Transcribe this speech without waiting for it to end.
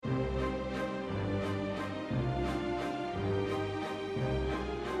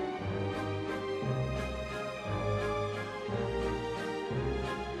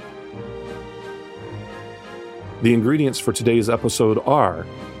The ingredients for today's episode are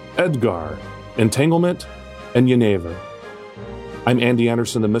Edgar, entanglement, and Genever. I'm Andy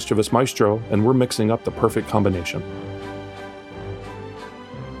Anderson, the mischievous maestro, and we're mixing up the perfect combination.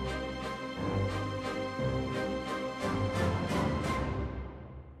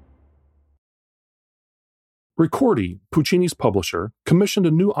 Ricordi, Puccini's publisher, commissioned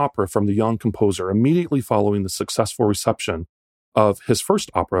a new opera from the young composer immediately following the successful reception of his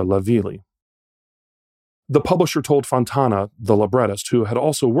first opera, La Ville. The publisher told Fontana, the librettist, who had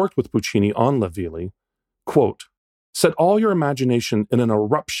also worked with Puccini on La Ville, quote, "Set all your imagination in an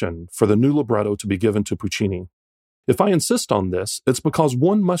eruption for the new libretto to be given to Puccini. If I insist on this, it's because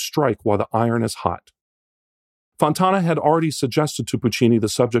one must strike while the iron is hot." Fontana had already suggested to Puccini the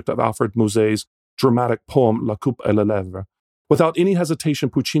subject of Alfred Muset's dramatic poem La Coupe et les Lèvres. Without any hesitation,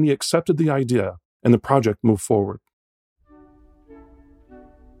 Puccini accepted the idea, and the project moved forward.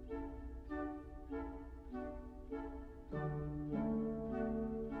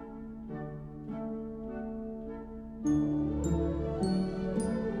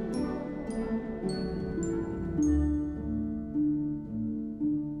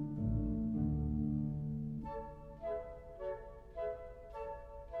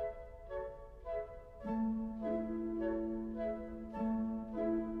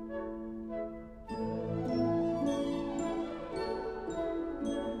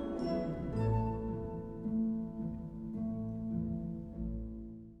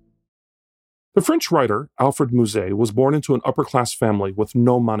 The French writer Alfred Muset was born into an upper-class family with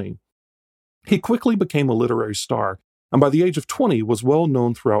no money. He quickly became a literary star, and by the age of 20 was well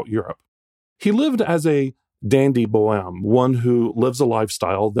known throughout Europe. He lived as a dandy bohème, one who lives a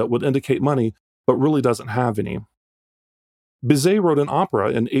lifestyle that would indicate money but really doesn't have any. Bizet wrote an opera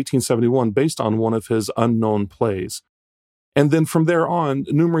in 1871 based on one of his unknown plays. And then from there on,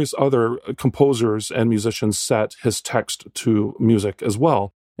 numerous other composers and musicians set his text to music as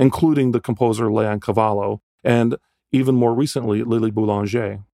well, including the composer Leoncavallo, and even more recently, Lily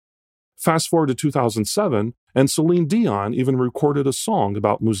Boulanger. Fast forward to 2007, and Celine Dion even recorded a song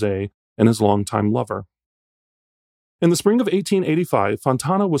about Muset and his longtime lover. In the spring of 1885,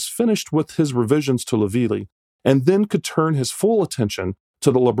 Fontana was finished with his revisions to La Ville, and then could turn his full attention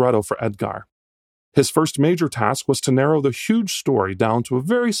to the libretto for Edgar. His first major task was to narrow the huge story down to a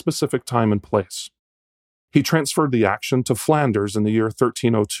very specific time and place. He transferred the action to Flanders in the year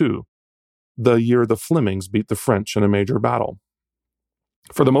 1302, the year the Flemings beat the French in a major battle.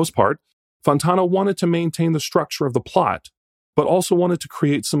 For the most part, Fontana wanted to maintain the structure of the plot, but also wanted to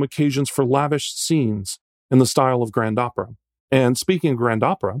create some occasions for lavish scenes in the style of grand opera. And speaking of grand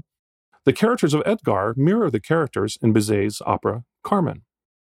opera, the characters of Edgar mirror the characters in Bizet's opera Carmen.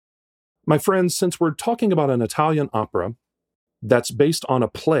 My friends, since we're talking about an Italian opera that's based on a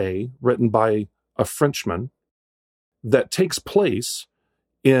play written by a Frenchman that takes place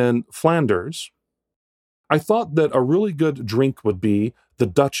in Flanders, I thought that a really good drink would be the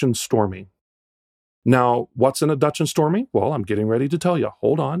Dutch and Stormy. Now, what's in a Dutch and Stormy? Well, I'm getting ready to tell you.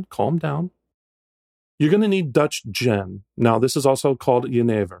 Hold on, calm down. You're going to need Dutch gin. Now, this is also called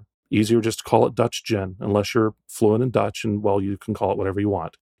Genever. Easier just to call it Dutch gin, unless you're fluent in Dutch, and, well, you can call it whatever you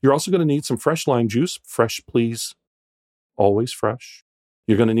want. You're also going to need some fresh lime juice. Fresh, please. Always fresh.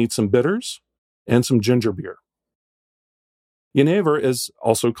 You're going to need some bitters and some ginger beer. Genever is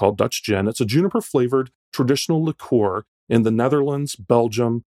also called Dutch gin. It's a juniper-flavored traditional liqueur in the Netherlands,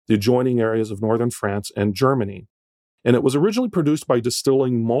 Belgium, the adjoining areas of northern France, and Germany. And it was originally produced by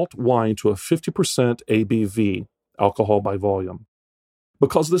distilling malt wine to a 50% ABV, alcohol by volume.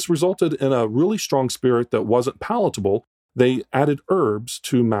 Because this resulted in a really strong spirit that wasn't palatable, they added herbs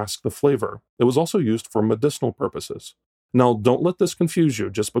to mask the flavor. It was also used for medicinal purposes. Now, don't let this confuse you.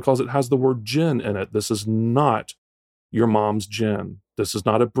 Just because it has the word gin in it, this is not your mom's gin. This is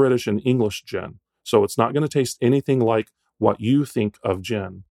not a British and English gin. So it's not going to taste anything like what you think of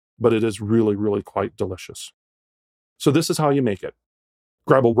gin, but it is really, really quite delicious. So this is how you make it.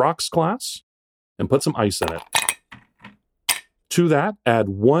 Grab a rocks glass and put some ice in it. To that, add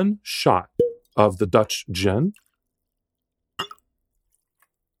 1 shot of the Dutch gin.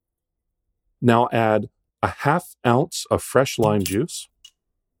 Now add a ½ ounce of fresh lime juice.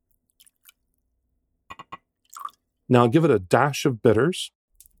 Now give it a dash of bitters.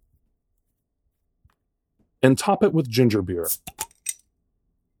 And top it with ginger beer.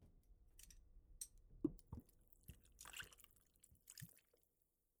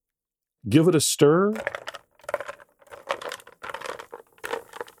 Give it a stir.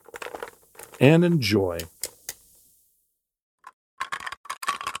 And enjoy.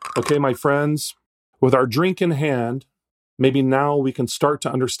 Okay, my friends, with our drink in hand, maybe now we can start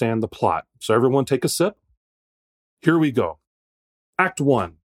to understand the plot. So everyone take a sip. Here we go. Act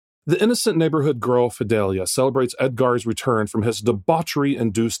 1. The innocent neighborhood girl Fidelia celebrates Edgar's return from his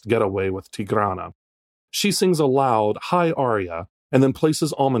debauchery-induced getaway with Tigrana. She sings a loud, high aria and then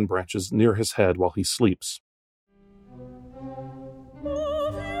places almond branches near his head while he sleeps.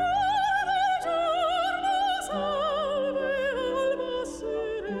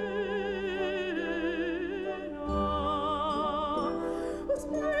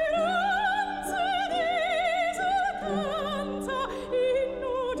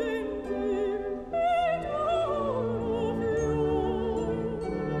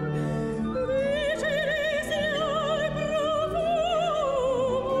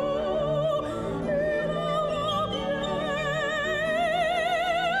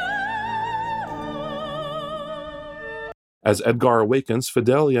 As Edgar awakens,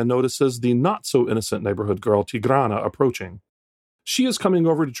 Fidelia notices the not-so-innocent neighborhood girl Tigrana approaching. She is coming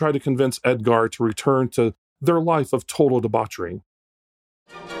over to try to convince Edgar to return to their life of total debauchery.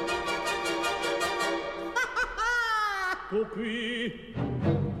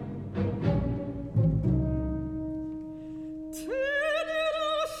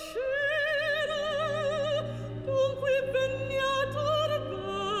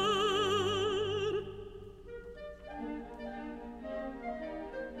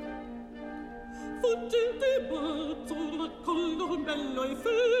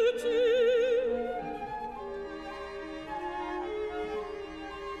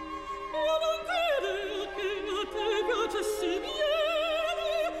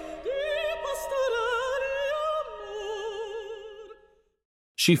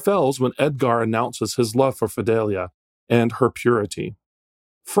 She fells when Edgar announces his love for Fidelia and her purity.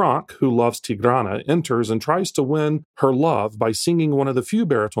 Franck, who loves Tigrana, enters and tries to win her love by singing one of the few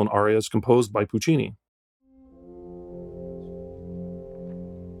baritone arias composed by Puccini.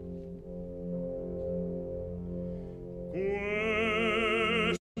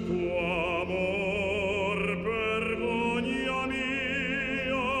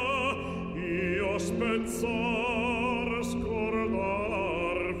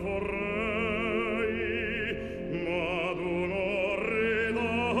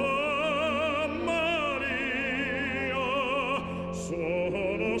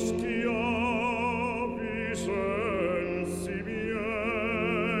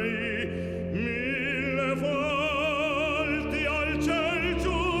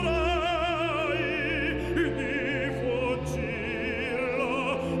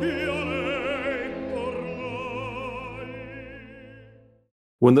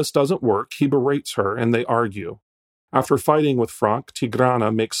 When this doesn't work, he berates her and they argue. After fighting with Franck,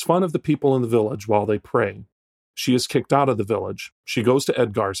 Tigrana makes fun of the people in the village while they pray. She is kicked out of the village. She goes to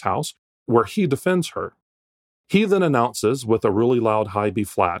Edgar's house, where he defends her. He then announces, with a really loud high B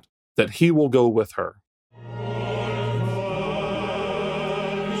flat, that he will go with her.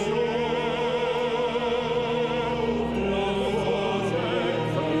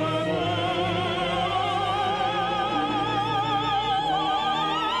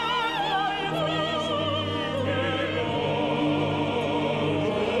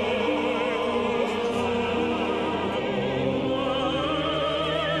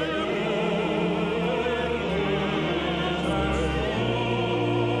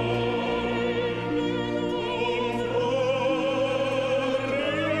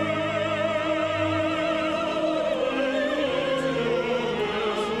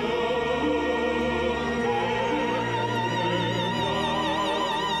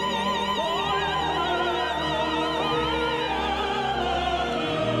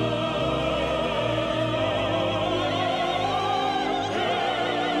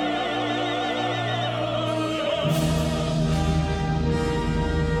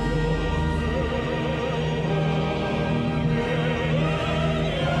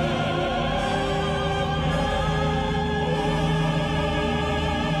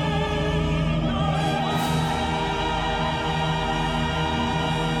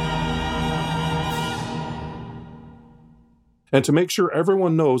 And to make sure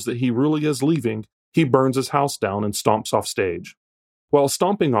everyone knows that he really is leaving, he burns his house down and stomps off stage. While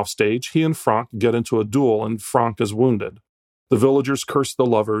stomping off stage, he and Franck get into a duel and Franck is wounded. The villagers curse the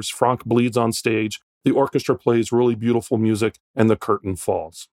lovers, Franck bleeds on stage, the orchestra plays really beautiful music, and the curtain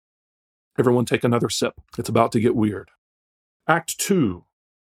falls. Everyone take another sip. It's about to get weird. Act 2.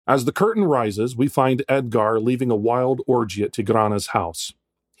 As the curtain rises, we find Edgar leaving a wild orgy at Tigrana's house.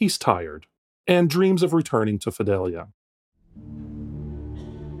 He's tired and dreams of returning to Fidelia.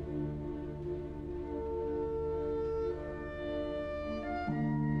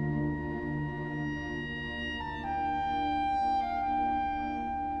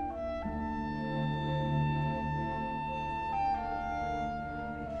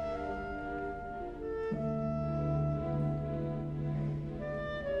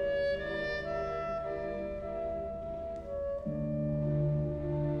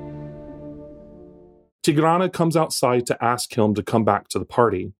 Tigrana comes outside to ask him to come back to the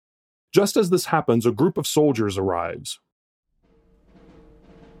party. Just as this happens, a group of soldiers arrives.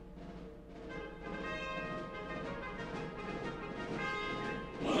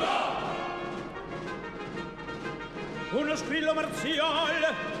 Uno squillo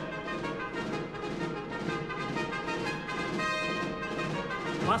marziale.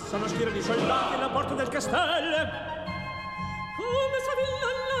 Passano schiere di soldati alla porta del castello. Come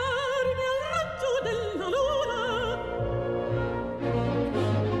s'avvillanarmi al raggio della luna.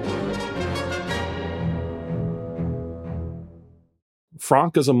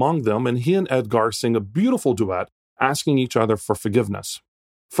 Frank is among them, and he and Edgar sing a beautiful duet, asking each other for forgiveness.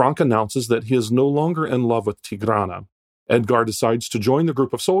 Frank announces that he is no longer in love with Tigrana. Edgar decides to join the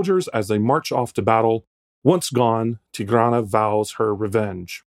group of soldiers as they march off to battle. Once gone, Tigrana vows her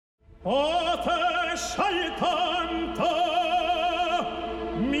revenge.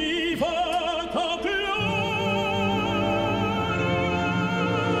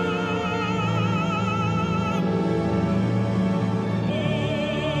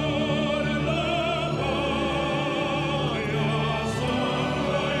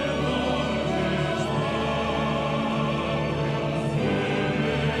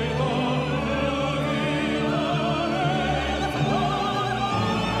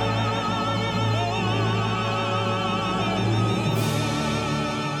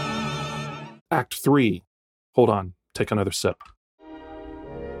 Act 3. Hold on, take another sip.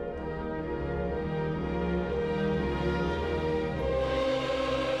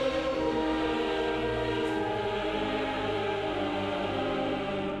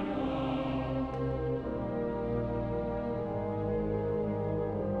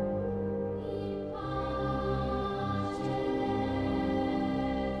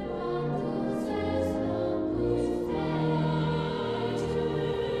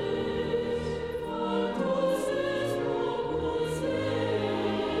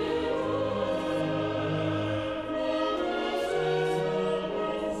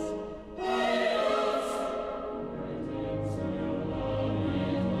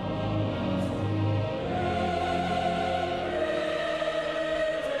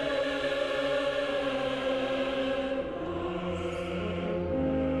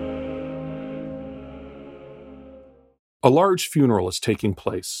 A large funeral is taking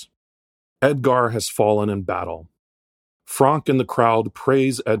place. Edgar has fallen in battle. Frank and the crowd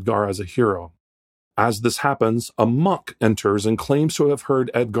praise Edgar as a hero. As this happens, a monk enters and claims to have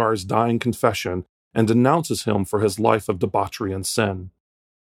heard Edgar's dying confession and denounces him for his life of debauchery and sin.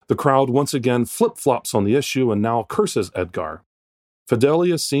 The crowd once again flip-flops on the issue and now curses Edgar.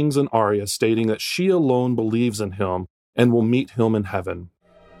 Fidelia sings an aria stating that she alone believes in him and will meet him in heaven.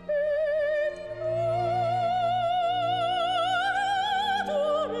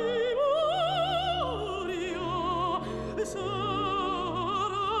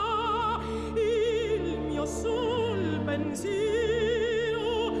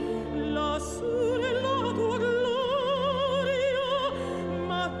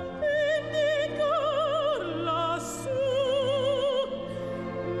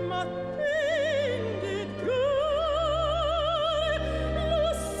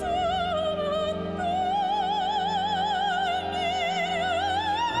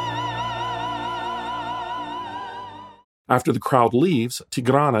 After the crowd leaves,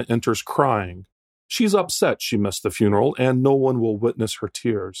 Tigrana enters crying. She's upset she missed the funeral and no one will witness her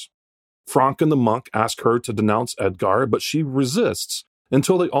tears. Frank and the monk ask her to denounce Edgar, but she resists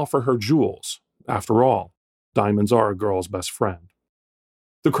until they offer her jewels. After all, diamonds are a girl's best friend.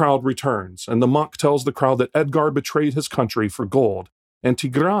 The crowd returns, and the monk tells the crowd that Edgar betrayed his country for gold, and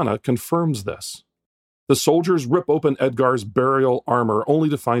Tigrana confirms this. The soldiers rip open Edgar's burial armor only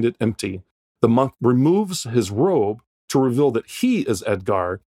to find it empty. The monk removes his robe to reveal that he is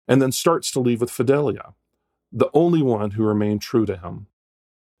Edgar, and then starts to leave with Fidelia, the only one who remained true to him.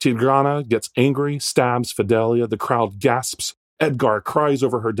 Tigrana gets angry, stabs Fidelia, the crowd gasps, Edgar cries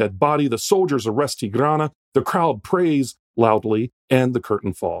over her dead body, the soldiers arrest Tigrana, the crowd prays loudly, and the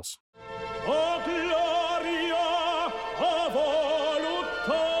curtain falls.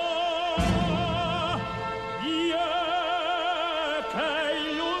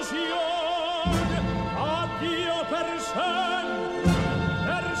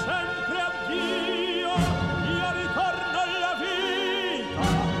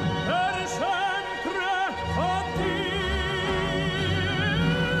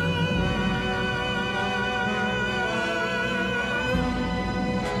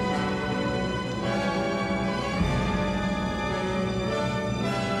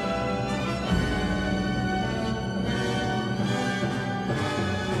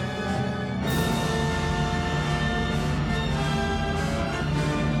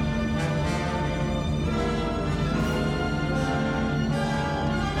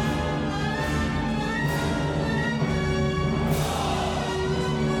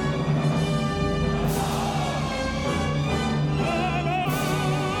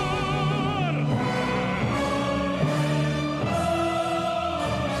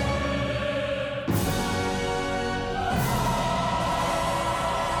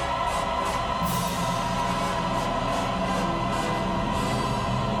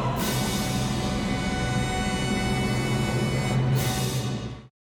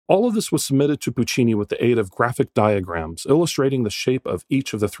 All of this was submitted to Puccini with the aid of graphic diagrams illustrating the shape of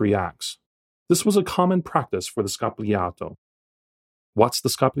each of the three acts. This was a common practice for the scapigliato. What's the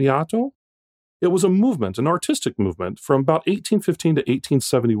scapigliato? It was a movement, an artistic movement, from about 1815 to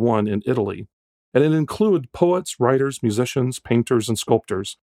 1871 in Italy, and it included poets, writers, musicians, painters, and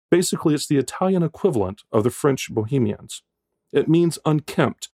sculptors. Basically, it's the Italian equivalent of the French Bohemians. It means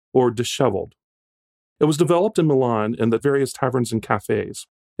unkempt or disheveled. It was developed in Milan in the various taverns and cafes.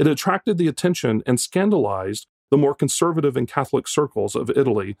 It attracted the attention and scandalized the more conservative and Catholic circles of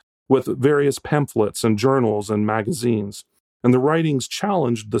Italy with various pamphlets and journals and magazines, and the writings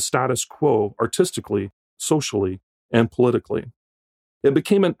challenged the status quo artistically, socially, and politically. It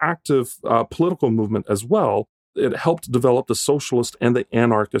became an active political movement as well. It helped develop the socialist and the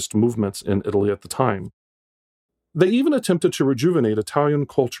anarchist movements in Italy at the time. They even attempted to rejuvenate Italian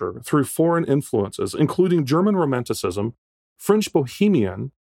culture through foreign influences, including German Romanticism, French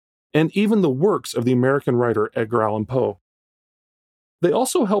Bohemian, and even the works of the American writer Edgar Allan Poe. They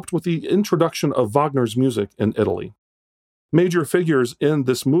also helped with the introduction of Wagner's music in Italy. Major figures in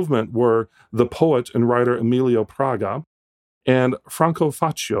this movement were the poet and writer Emilio Praga and Franco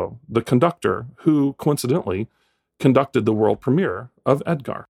Faccio, the conductor, who, coincidentally, conducted the world premiere of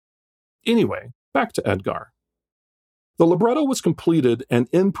Edgar. Anyway, back to Edgar. The libretto was completed and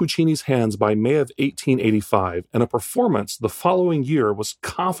in Puccini's hands by May of 1885, and a performance the following year was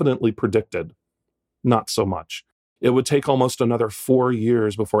confidently predicted. Not so much. It would take almost another 4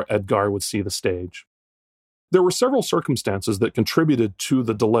 years before Edgar would see the stage. There were several circumstances that contributed to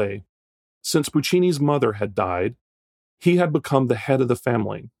the delay. Since Puccini's mother had died, he had become the head of the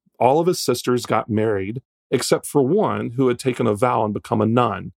family. All of his sisters got married, except for one who had taken a vow and become a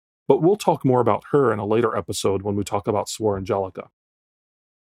nun, but we'll talk more about her in a later episode when we talk about Suor Angelica.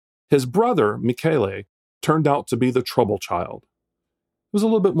 His brother, Michele, turned out to be the trouble child. It was a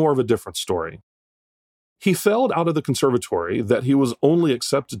little bit more of a different story. He failed out of the conservatory that he was only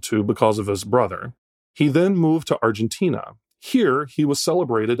accepted to because of his brother. He then moved to Argentina. Here, he was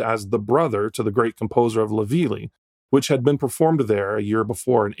celebrated as the brother to the great composer of La Ville, which had been performed there a year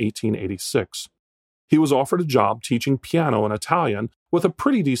before in 1886. He was offered a job teaching piano and Italian with a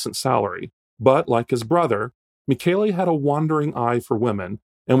pretty decent salary, but like his brother, Michele had a wandering eye for women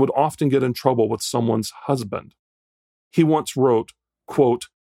and would often get in trouble with someone's husband. He once wrote, quote,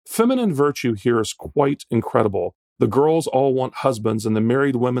 "Feminine virtue here is quite incredible. The girls all want husbands and the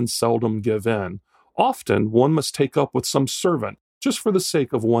married women seldom give in. Often one must take up with some servant just for the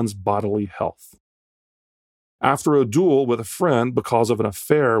sake of one's bodily health." After a duel with a friend because of an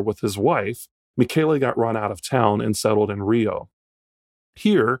affair with his wife, Michele got run out of town and settled in Rio.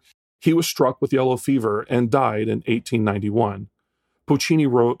 Here, he was struck with yellow fever and died in 1891. Puccini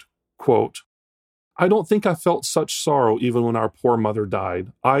wrote, quote, "I don't think I felt such sorrow even when our poor mother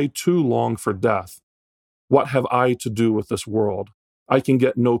died. I too long for death. What have I to do with this world? I can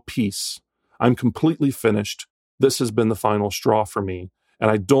get no peace. I'm completely finished. This has been the final straw for me,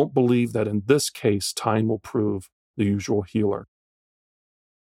 and I don't believe that in this case time will prove the usual healer."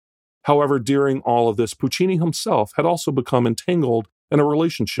 However, during all of this, Puccini himself had also become entangled in a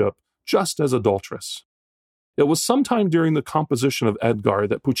relationship just as adulterous. It was sometime during the composition of Edgar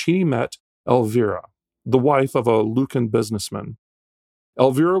that Puccini met Elvira, the wife of a Lucan businessman.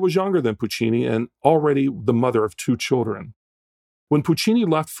 Elvira was younger than Puccini and already the mother of 2 children. When Puccini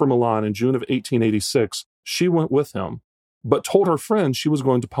left for Milan in June of 1886, she went with him, but told her friends she was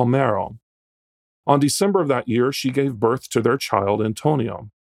going to Palmero. On December of that year, she gave birth to their child, Antonio.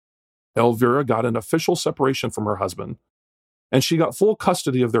 Elvira got an official separation from her husband, and she got full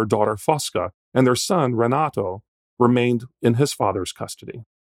custody of their daughter, Fosca, and their son, Renato, remained in his father's custody.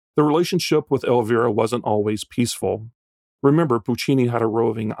 The relationship with Elvira wasn't always peaceful. Remember, Puccini had a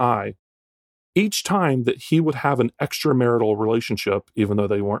roving eye. Each time that he would have an extramarital relationship, even though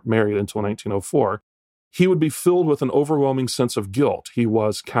they weren't married until 1904, he would be filled with an overwhelming sense of guilt. He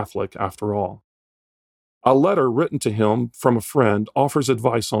was Catholic, after all. A letter written to him from a friend offers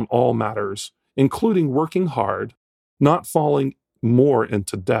advice on all matters, including working hard, not falling more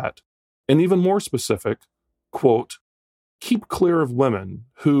into debt, and even more specific, quote, "Keep clear of women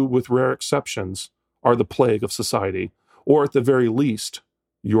who, with rare exceptions, are the plague of society, or at the very least,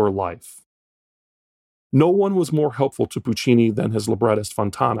 your life." No one was more helpful to Puccini than his librettist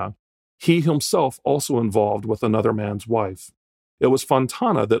Fontana. He himself also involved with another man's wife. It was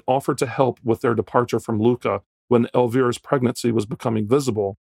Fontana that offered to help with their departure from Lucca when Elvira's pregnancy was becoming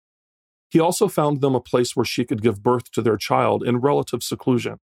visible. He also found them a place where she could give birth to their child in relative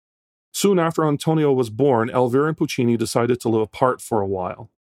seclusion. Soon after Antonio was born, Elvira and Puccini decided to live apart for a while.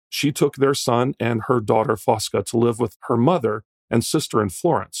 She took their son and her daughter Fosca to live with her mother and sister in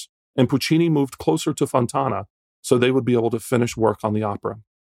Florence, and Puccini moved closer to Fontana so they would be able to finish work on the opera.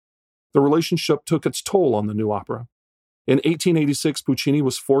 The relationship took its toll on the new opera. In 1886, Puccini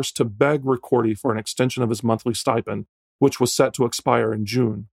was forced to beg Ricordi for an extension of his monthly stipend, which was set to expire in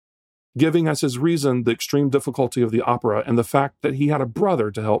June, giving as his reason the extreme difficulty of the opera and the fact that he had a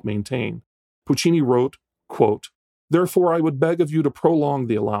brother to help maintain. Puccini wrote, quote, "Therefore I would beg of you to prolong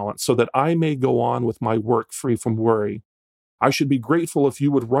the allowance so that I may go on with my work free from worry. I should be grateful if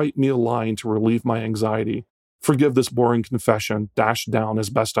you would write me a line to relieve my anxiety. Forgive this boring confession, dashed down as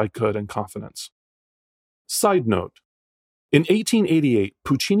best I could in confidence." Side note, in 1888,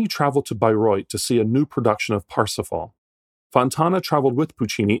 Puccini traveled to Bayreuth to see a new production of Parsifal. Fontana traveled with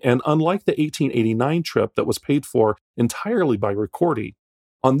Puccini, and unlike the 1889 trip that was paid for entirely by Ricordi,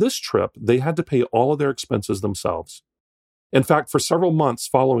 on this trip they had to pay all of their expenses themselves. In fact, for several months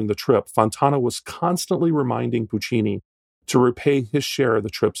following the trip, Fontana was constantly reminding Puccini to repay his share of the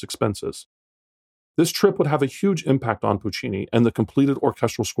trip's expenses. This trip would have a huge impact on Puccini and the completed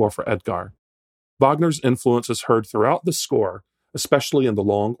orchestral score for Edgar. Wagner's influence is heard throughout the score, especially in the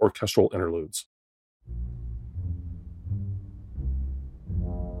long orchestral interludes.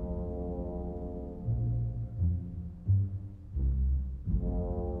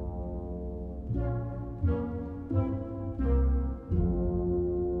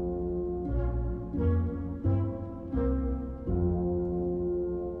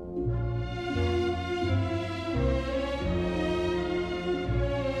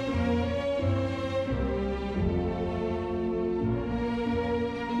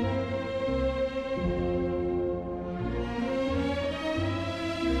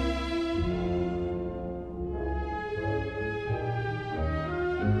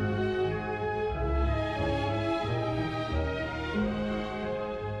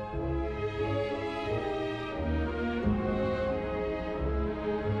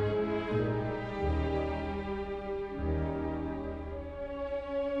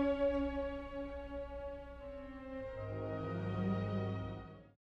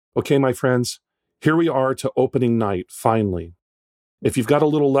 Okay, my friends, here we are to opening night, finally. If you've got a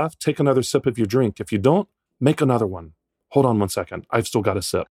little left, take another sip of your drink. If you don't, make another one. Hold on one second. I've still got a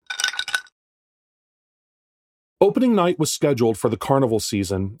sip. Opening night was scheduled for the carnival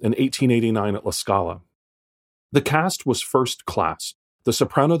season in 1889 at La Scala. The cast was first class. The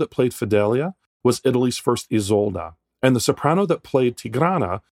soprano that played Fidelia was Italy's first Isolda, and the soprano that played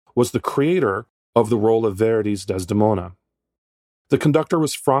Tigrana was the creator of the role of Verdi's Desdemona. The conductor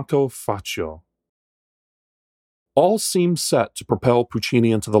was Franco Faccio. All seemed set to propel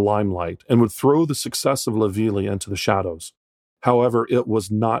Puccini into the limelight and would throw the success of La Ville into the shadows. However, it was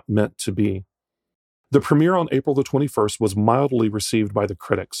not meant to be. The premiere on April the 21st was mildly received by the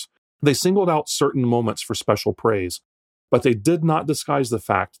critics. They singled out certain moments for special praise, but they did not disguise the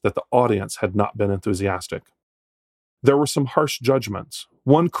fact that the audience had not been enthusiastic. There were some harsh judgments.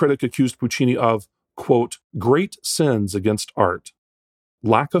 One critic accused Puccini of, quote, "great sins against art,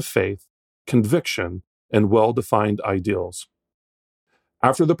 lack of faith, conviction, and well-defined ideals."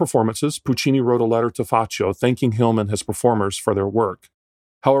 After the performances, Puccini wrote a letter to Faccio thanking him and his performers for their work.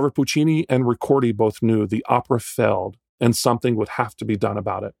 However, Puccini and Ricordi both knew the opera failed and something would have to be done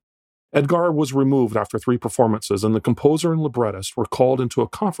about it. Edgar was removed after 3 performances, and the composer and librettist were called into a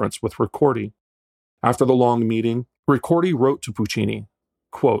conference with Ricordi. After the long meeting, Ricordi wrote to Puccini,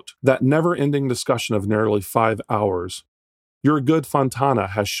 quote, "that never-ending discussion of nearly 5 hours. Your good Fontana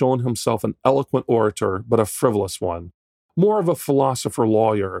has shown himself an eloquent orator, but a frivolous one, more of a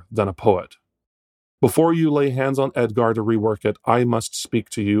philosopher-lawyer than a poet. Before you lay hands on Edgar to rework it, I must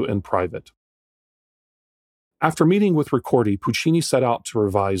speak to you in private." After meeting with Ricordi, Puccini set out to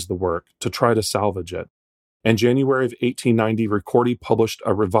revise the work, to try to salvage it. In January of 1890, Ricordi published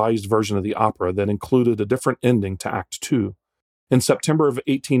a revised version of the opera that included a different ending to Act 2. In September of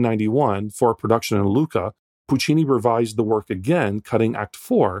 1891, for a production in Lucca, Puccini revised the work again, cutting Act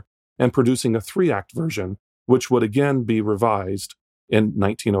 4 and producing a 3-act version, which would again be revised in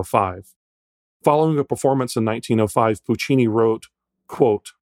 1905. Following a performance in 1905, Puccini wrote,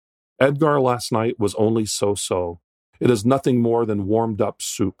 quote, "Edgar last night was only so-so. It is nothing more than warmed-up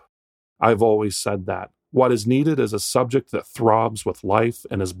soup. I've always said that. What is needed is a subject that throbs with life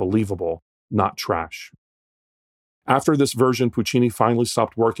and is believable, not trash." After this version, Puccini finally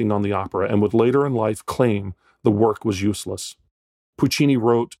stopped working on the opera and would later in life claim the work was useless. Puccini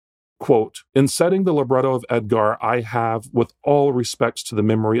wrote, quote, "In setting the libretto of Edgar, I have, with all respects to the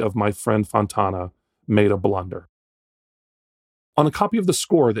memory of my friend Fontana, made a blunder." On a copy of the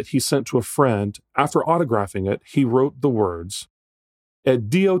score that he sent to a friend, after autographing it, he wrote the words, "E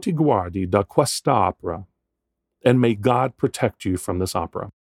Dio ti guardi da questa opera." and may God protect you from this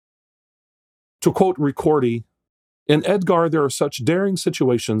opera. To quote Ricordi, in Edgar there are such daring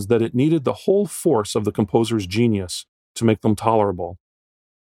situations that it needed the whole force of the composer's genius to make them tolerable.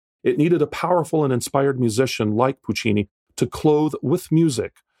 It needed a powerful and inspired musician like Puccini to clothe with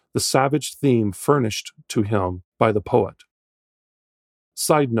music the savage theme furnished to him by the poet.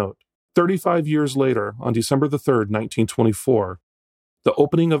 Side note, 35 years later, on December the 3rd, 1924, the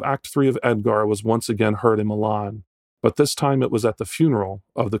opening of Act 3 of Edgar was once again heard in Milan, but this time it was at the funeral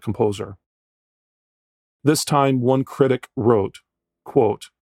of the composer. This time, one critic wrote,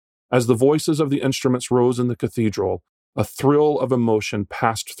 quote, "As the voices of the instruments rose in the cathedral, a thrill of emotion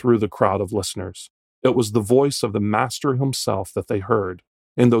passed through the crowd of listeners. It was the voice of the master himself that they heard,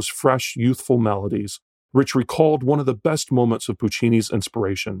 in those fresh, youthful melodies, which recalled one of the best moments of Puccini's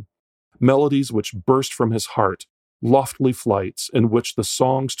inspiration, melodies which burst from his heart, loftly flights in which the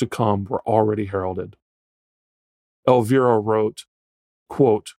songs to come were already heralded." Elvira wrote,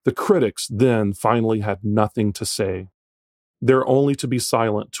 quote, "The critics then finally had nothing to say. They're only to be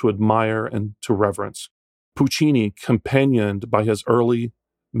silent, to admire and to reverence. Puccini, companioned by his early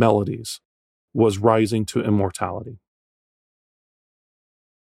melodies, was rising to immortality."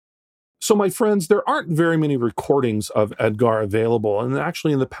 So, my friends, there aren't very many recordings of Edgar available. And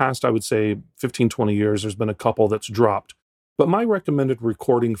actually, in the past, I would say 15, 20 years, there's been a couple that's dropped. But my recommended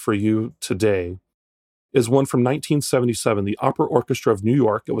recording for you today is one from 1977, the Opera Orchestra of New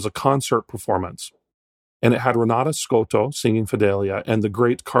York. It was a concert performance. And it had Renata Scotto singing Fidelia and the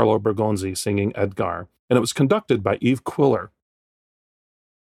great Carlo Bergonzi singing Edgar. And it was conducted by Eve Quiller.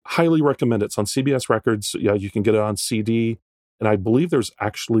 Highly recommend it. It's on CBS Records. Yeah, you can get it on CD. And I believe there's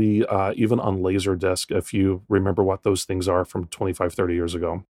actually even on Laserdisc, if you remember what those things are from 25, 30 years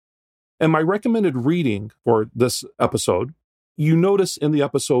ago. And my recommended reading for this episode, you notice in the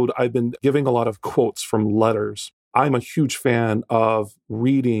episode, I've been giving a lot of quotes from letters. I'm a huge fan of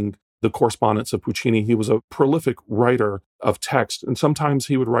reading the correspondence of Puccini. He was a prolific writer of text, and sometimes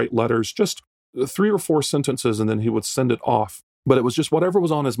he would write letters, just 3 or 4 sentences, and then he would send it off. But it was just whatever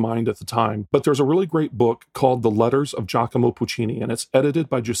was on his mind at the time. But there's a really great book called The Letters of Giacomo Puccini, and it's edited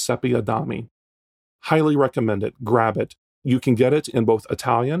by Giuseppe Adami. Highly recommend it. Grab it. You can get it in both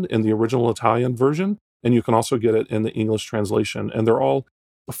Italian, in the original Italian version, and you can also get it in the English translation. And they're all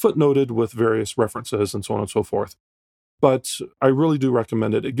footnoted with various references and so on and so forth. But I really do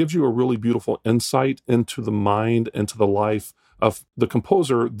recommend it. It gives you a really beautiful insight into the mind, into the life of the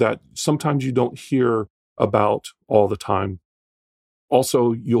composer that sometimes you don't hear about all the time.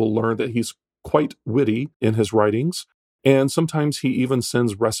 Also, you'll learn that he's quite witty in his writings, and sometimes he even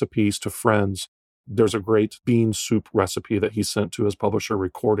sends recipes to friends. There's a great bean soup recipe that he sent to his publisher,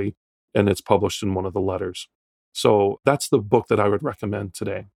 Ricordi, and it's published in one of the letters. So that's the book that I would recommend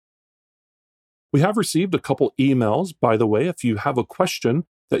today. We have received a couple emails, by the way. If you have a question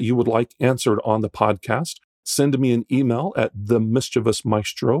that you would like answered on the podcast, send me an email at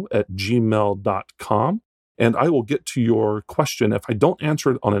themischievous@gmail.com. And I will get to your question. If I don't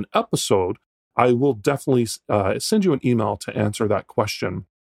answer it on an episode, I will definitely send you an email to answer that question.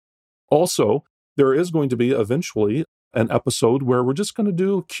 Also, there is going to be eventually an episode where we're just going to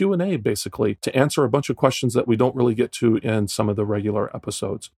do Q&A, basically, to answer a bunch of questions that we don't really get to in some of the regular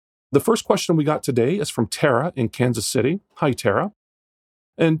episodes. The first question we got today is from Tara in Kansas City. Hi, Tara.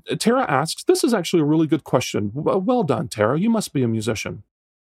 And Tara asks, this is actually a really good question. Well done, Tara. You must be a musician.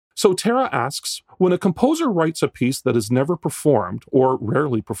 So Tara asks, when a composer writes a piece that is never performed or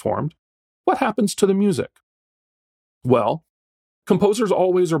rarely performed, what happens to the music? Well, composers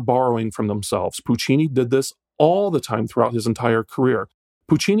always are borrowing from themselves. Puccini did this all the time throughout his entire career.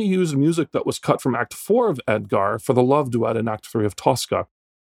 Puccini used music that was cut from Act 4 of Edgar for the love duet in Act 3 of Tosca.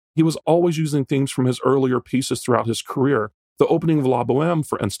 He was always using things from his earlier pieces throughout his career. The opening of La Bohème,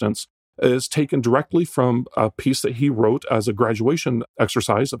 for instance, is taken directly from a piece that he wrote as a graduation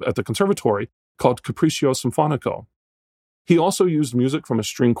exercise at the conservatory called Capriccio Sinfonico. He also used music from his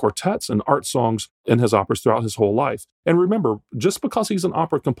string quartets and art songs in his operas throughout his whole life. And remember, just because he's an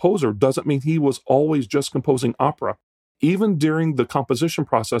opera composer doesn't mean he was always just composing opera. Even during the composition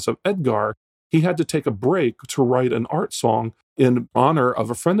process of Edgar, he had to take a break to write an art song in honor of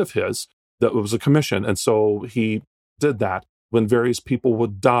a friend of his that was a commission. And so he did that. When various people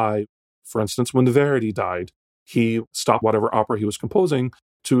would die, for instance, when Verdi died, he stopped whatever opera he was composing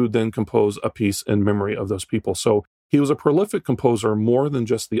to then compose a piece in memory of those people. So he was a prolific composer more than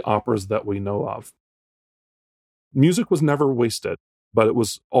just the operas that we know of. Music was never wasted, but it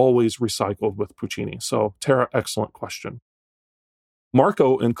was always recycled with Puccini. So, Tara, excellent question.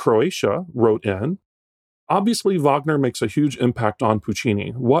 Marco in Croatia wrote in, Obviously, Wagner makes a huge impact on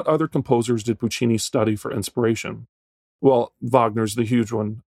Puccini. What other composers did Puccini study for inspiration? Well, Wagner's the huge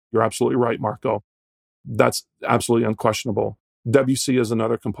one. You're absolutely right, Marco. That's absolutely unquestionable. Debussy is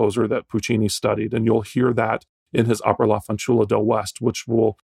another composer that Puccini studied, and you'll hear that in his opera La Fanciulla del West, which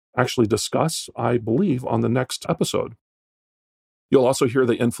we'll actually discuss, I believe, on the next episode. You'll also hear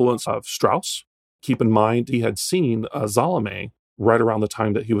the influence of Strauss. Keep in mind, he had seen Salome right around the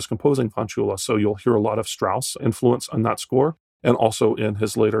time that he was composing Fanciulla, so you'll hear a lot of Strauss influence on that score, and also in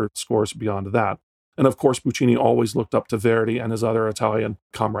his later scores beyond that. And of course, Puccini always looked up to Verdi and his other Italian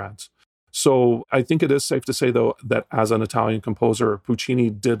comrades. So I think it is safe to say, though, that as an Italian composer, Puccini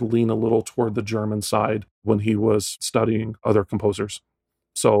did lean a little toward the German side when he was studying other composers.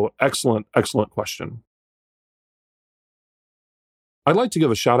 So excellent question. I'd like to give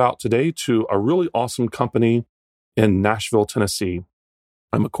a shout out today to a really awesome company in Nashville, Tennessee.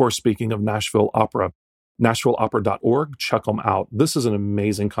 I'm, of course, speaking of Nashville Opera. NashvilleOpera.org. Check them out. This is an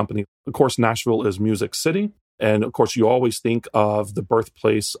amazing company. Of course, Nashville is Music City. And of course, you always think of the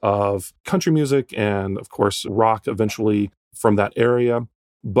birthplace of country music and, of course, rock eventually from that area.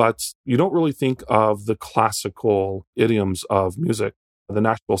 But you don't really think of the classical idioms of music. The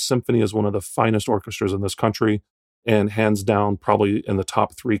Nashville Symphony is one of the finest orchestras in this country, and hands down, probably in the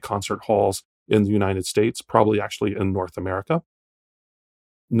top 3 concert halls in the United States, probably actually in North America.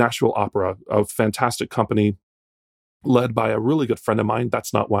 Nashville Opera, a fantastic company led by a really good friend of mine.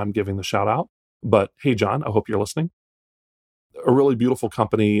 That's not why I'm giving the shout out. But hey, John, I hope you're listening. A really beautiful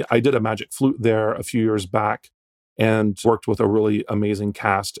company. I did a magic flute there a few years back and worked with a really amazing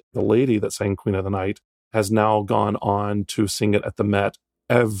cast. The lady that sang Queen of the Night has now gone on to sing it at the Met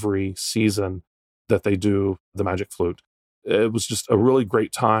every season that they do the magic flute. It was just a really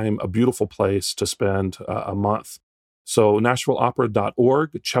great time, a beautiful place to spend a month. So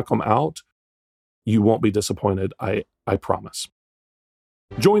NashvilleOpera.org, check them out. You won't be disappointed, I promise.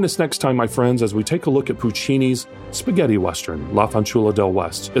 Join us next time, my friends, as we take a look at Puccini's spaghetti western, La Fanciulla del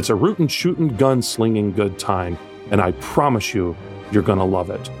West. It's a rootin' shootin' gun-slinging good time, and I promise you, you're going to love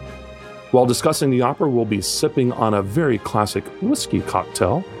it. While discussing the opera, we'll be sipping on a very classic whiskey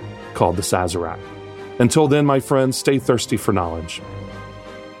cocktail called the Sazerac. Until then, my friends, stay thirsty for knowledge.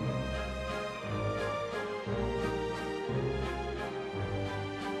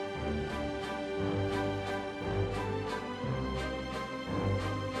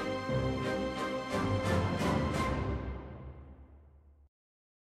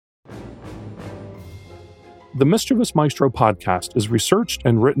 The Mischievous Maestro podcast is researched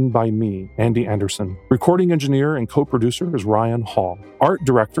and written by me, Andy Anderson. Recording engineer and co-producer is Ryan Hall. Art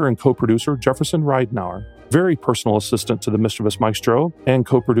director and co-producer Jefferson Ridenauer. Very personal assistant to the Mischievous Maestro and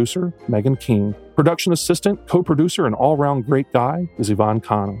co-producer Megan King. Production assistant, co-producer, and all-round great guy is Yvonne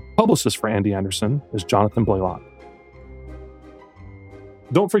Cano. Publicist for Andy Anderson is Jonathan Blaylock.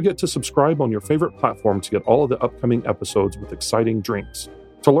 Don't forget to subscribe on your favorite platform to get all of the upcoming episodes with exciting drinks.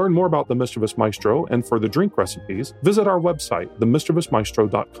 To learn more about The Mischievous Maestro and for the drink recipes, visit our website,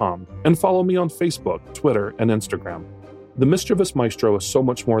 themischievous.maestro.com, and follow me on Facebook, Twitter, and Instagram. The Mischievous Maestro is so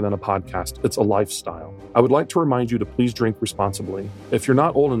much more than a podcast, it's a lifestyle. I would like to remind you to please drink responsibly. If you're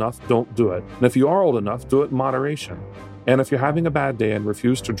not old enough, don't do it. And if you are old enough, do it in moderation. And if you're having a bad day and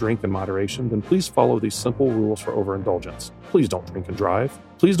refuse to drink in moderation, then please follow these simple rules for overindulgence. Please don't drink and drive.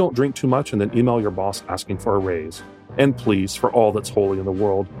 Please don't drink too much and then email your boss asking for a raise. And please, for all that's holy in the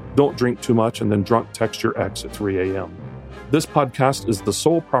world, don't drink too much and then drunk text your ex at 3 a.m. This podcast is the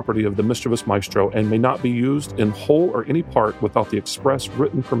sole property of the Mischievous Maestro and may not be used in whole or any part without the express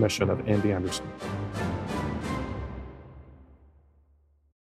written permission of Andy Anderson.